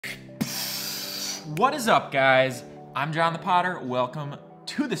What is up, guys? I'm Jonthepotter. Welcome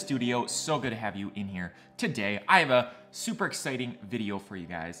to the studio. So good to have you in here today. I have a super exciting video for you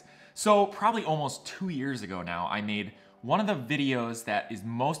guys. So probably almost 2 years ago now, I made one of the videos that is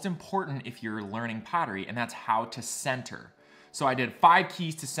most important if you're learning pottery, and that's how to center. So I did 5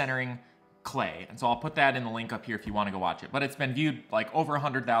 keys to centering clay, and so I'll put that in the link up here if you want to go watch it. But it's been viewed like over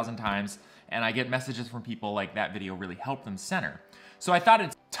 100,000 times, and I get messages from people like that video really helped them center. So I thought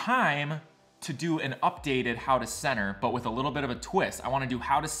it's time to do an updated how to center, but with a little bit of a twist. I want to do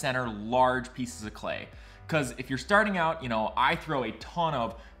how to center large pieces of clay. Because if you're starting out, you know, I throw a ton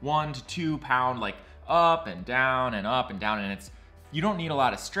of 1 to 2 pound, like up and down and up and down, and you don't need a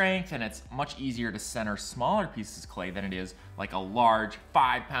lot of strength, and it's much easier to center smaller pieces of clay than it is like a large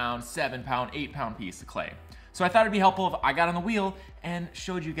 5 pound, 7 pound, 8 pound piece of clay. So I thought it'd be helpful if I got on the wheel and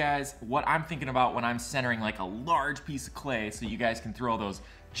showed you guys what I'm thinking about when I'm centering like a large piece of clay, so you guys can throw those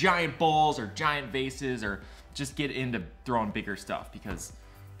giant bowls or giant vases, or just get into throwing bigger stuff, because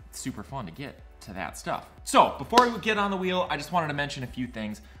it's super fun to get to that stuff. So before we get on the wheel, I just wanted to mention a few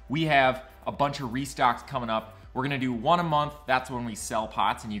things. We have a bunch of restocks coming up. We're gonna do 1 a month. That's when we sell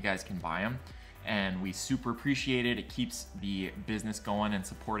pots and you guys can buy them. And we super appreciate it. It keeps the business going and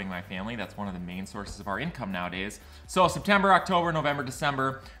supporting my family. That's one of the main sources of our income nowadays. So September, October, November,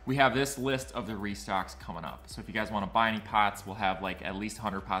 December, we have this list of the restocks coming up. So if you guys want to buy any pots, we'll have like at least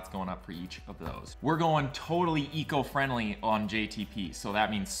 100 pots going up for each of those. We're going totally eco-friendly on JTP. So that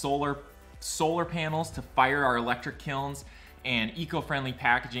means solar panels to fire our electric kilns and eco-friendly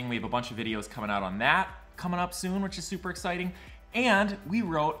packaging. We have a bunch of videos coming out on that coming up soon, which is super exciting. And we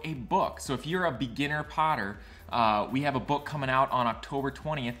wrote a book. So if you're a beginner potter, we have a book coming out on October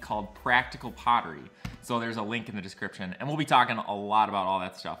 20th called Practical Pottery. So there's a link in the description, and we'll be talking a lot about all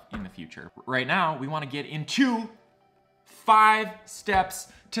that stuff in the future. Right now, we want to get into 5 steps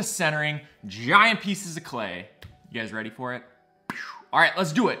to centering giant pieces of clay. You guys ready for it? All right,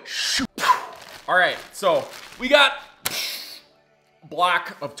 let's do it. All right, so we got a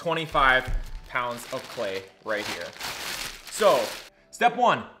block of 25 pounds of clay right here. So, step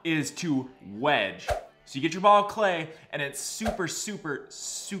 1 is to wedge. So you get your ball of clay, and it's super, super,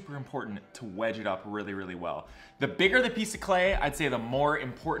 super important to wedge it up really, really well. The bigger the piece of clay, I'd say the more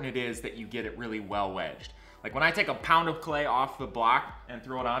important it is that you get it really well wedged. Like when I take a pound of clay off the block and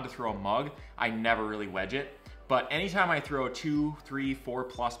throw it on to throw a mug, I never really wedge it. But anytime I throw 2, 3, 4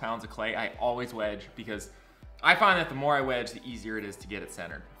 plus pounds of clay, I always wedge, because I find that the more I wedge, the easier it is to get it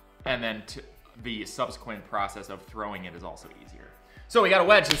centered. And then the subsequent process of throwing it is also easier. So we gotta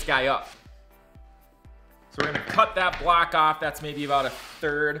wedge this guy up. So we're gonna cut that block off. That's maybe about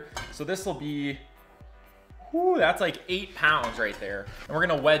 1/3. So this will be, whoo, that's like 8 pounds right there. And we're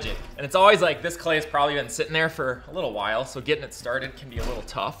gonna wedge it. And it's always like, this clay has probably been sitting there for a little while, so getting it started can be a little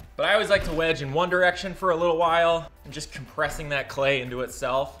tough. But I always like to wedge in one direction for a little while, and just compressing that clay into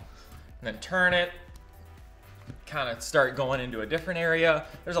itself, and then turn it, kind of start going into a different area.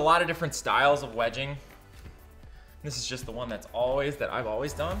 There's a lot of different styles of wedging. This is just the one that I've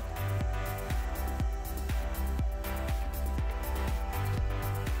always done.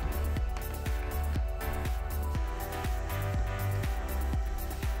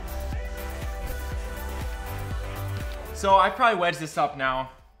 So I probably wedged this up now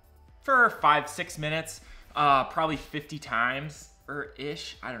for 5-6 minutes, probably 50 times or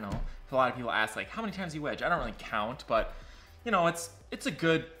ish. I don't know. A lot of people ask like, how many times you wedge? I don't really count, but you know, it's a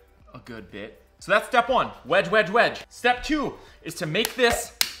good bit. So that's step 1, wedge, wedge, wedge. Step 2 is to make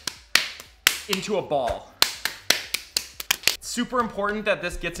this into a ball. It's super important that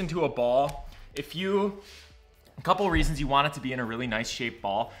this gets into a ball. A couple of reasons you want it to be in a really nice shaped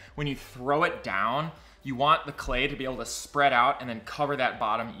ball. When you throw it down, you want the clay to be able to spread out and then cover that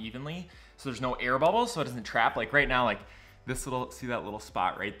bottom evenly, so there's no air bubbles, so it doesn't trap. Like right now, like this see that little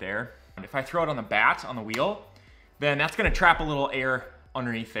spot right there? And if I throw it on the bat, on the wheel, then that's gonna trap a little air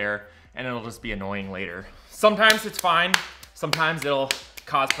underneath there, and it'll just be annoying later. Sometimes it's fine, sometimes it'll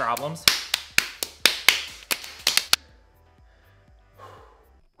cause problems.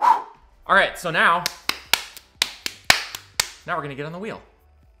 All right, so now we're gonna get on the wheel.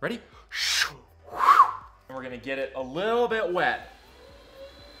 Ready? And we're gonna get it a little bit wet.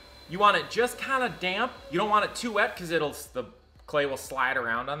 You want it just kind of damp. You don't want it too wet, because the clay will slide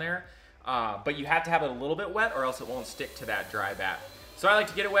around on there. But you have to have it a little bit wet, or else it won't stick to that dry bat. So I like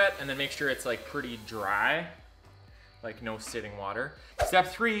to get it wet and then make sure it's like pretty dry, like no sitting water. Step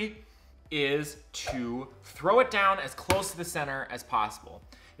 3 is to throw it down as close to the center as possible.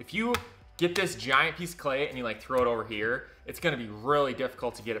 If you get this giant piece of clay and you like throw it over here, it's gonna be really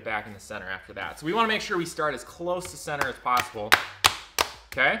difficult to get it back in the center after that. So we wanna make sure we start as close to center as possible,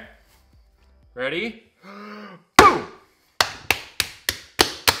 okay? Ready? Boom!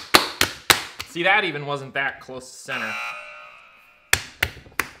 See, that even wasn't that close to center.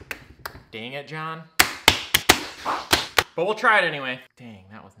 Dang it, John. But we'll try it anyway. Dang,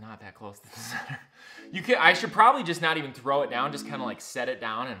 that was not that close to the center. I should probably just not even throw it down, just kind of like set it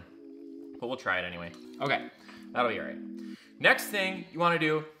down, but we'll try it anyway. Okay, that'll be all right. Next thing you wanna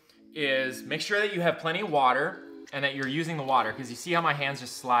do is make sure that you have plenty of water and that you're using the water, because you see how my hands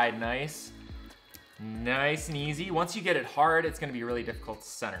just slide nice and easy. Once you get it hard, it's gonna be really difficult to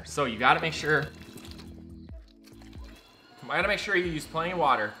center. So you gotta make sure you use plenty of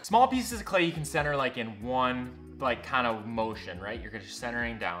water. Small pieces of clay you can center like in one kind of motion, right? You're just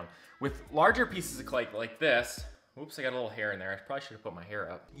centering down. With larger pieces of clay like this, oops, I got a little hair in there. I probably should have put my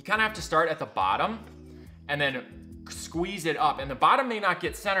hair up. You kind of have to start at the bottom and then squeeze it up. And the bottom may not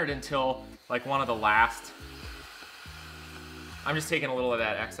get centered until like one of the last. I'm just taking a little of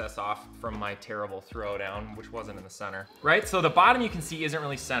that excess off from my terrible throw down, which wasn't in the center, right? So the bottom you can see isn't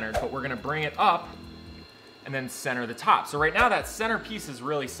really centered, but we're gonna bring it up and then center the top. So right now that center piece is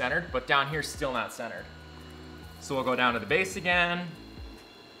really centered, but down here still not centered. So we'll go down to the base again,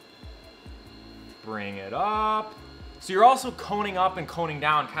 bring it up. So you're also coning up and coning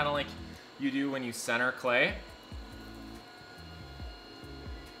down, kind of like you do when you center clay.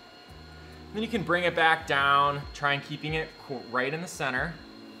 Then you can bring it back down, try and keeping it right in the center.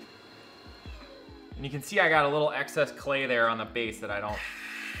 And you can see I got a little excess clay there on the base that I'm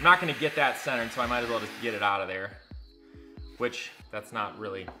not gonna get that centered, so I might as well just get it out of there. Which, that's not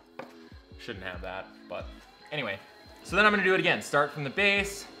really, shouldn't have that, but anyway. So then I'm gonna do it again. Start from the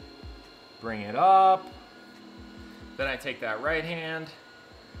base, bring it up. Then I take that right hand,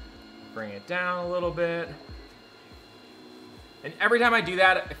 bring it down a little bit. And every time I do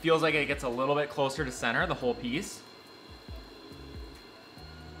that, it feels like it gets a little bit closer to center, the whole piece.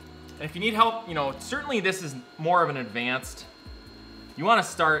 And if you need help, certainly this is more of an advanced, you wanna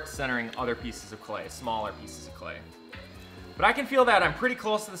start centering other pieces of clay, smaller pieces of clay. But I can feel that I'm pretty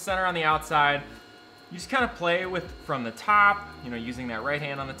close to the center on the outside. You just kind of play from the top, using that right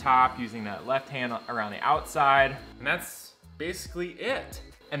hand on the top, using that left hand around the outside, and that's basically it.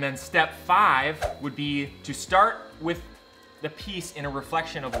 And then step 5 would be to start with the piece in a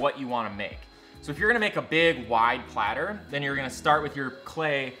reflection of what you want to make. So if you're gonna make a big, wide platter, then you're gonna start with your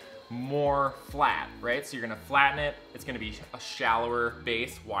clay more flat, right? So you're gonna flatten it. It's gonna be a shallower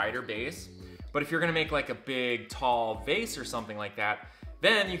base, wider base. But if you're gonna make like a big, tall vase or something like that,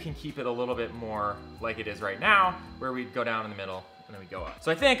 then you can keep it a little bit more like it is right now, where we go down in the middle and then we go up.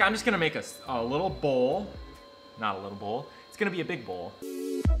 So I think I'm just gonna make a little bowl, not a little bowl, it's gonna be a big bowl.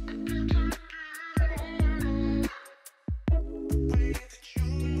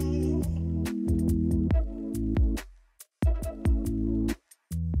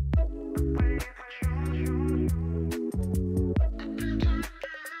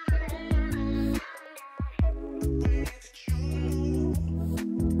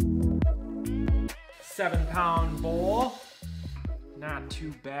 7-pound bowl. Not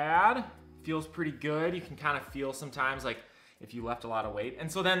too bad. Feels pretty good. You can kind of feel sometimes like if you left a lot of weight.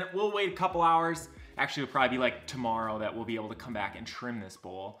 And so then we'll wait a couple hours. Actually, it'll probably be like tomorrow that we'll be able to come back and trim this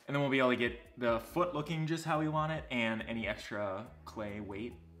bowl. And then we'll be able to get the foot looking just how we want it and any extra clay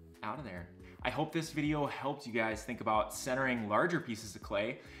weight out of there. I hope this video helped you guys think about centering larger pieces of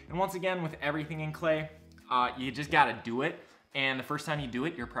clay. And once again, with everything in clay, you just gotta do it. And the first time you do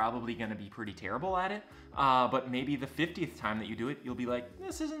it, you're probably gonna be pretty terrible at it. But maybe the 50th time that you do it, you'll be like,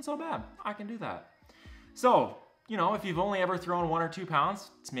 this isn't so bad, I can do that. So, if you've only ever thrown 1 or 2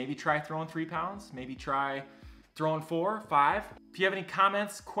 pounds, maybe try throwing 3 pounds, maybe try throwing 4, 5. If you have any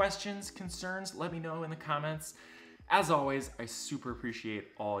comments, questions, concerns, let me know in the comments. As always, I super appreciate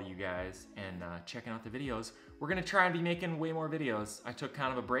all you guys and checking out the videos. We're gonna try and be making way more videos. I took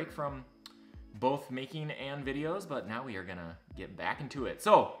kind of a break from both making and videos, but now we are gonna get back into it.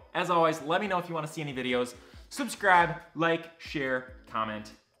 So, as always, let me know if you wanna see any videos. Subscribe, like, share,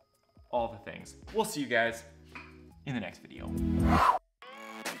 comment, all the things. We'll see you guys in the next video.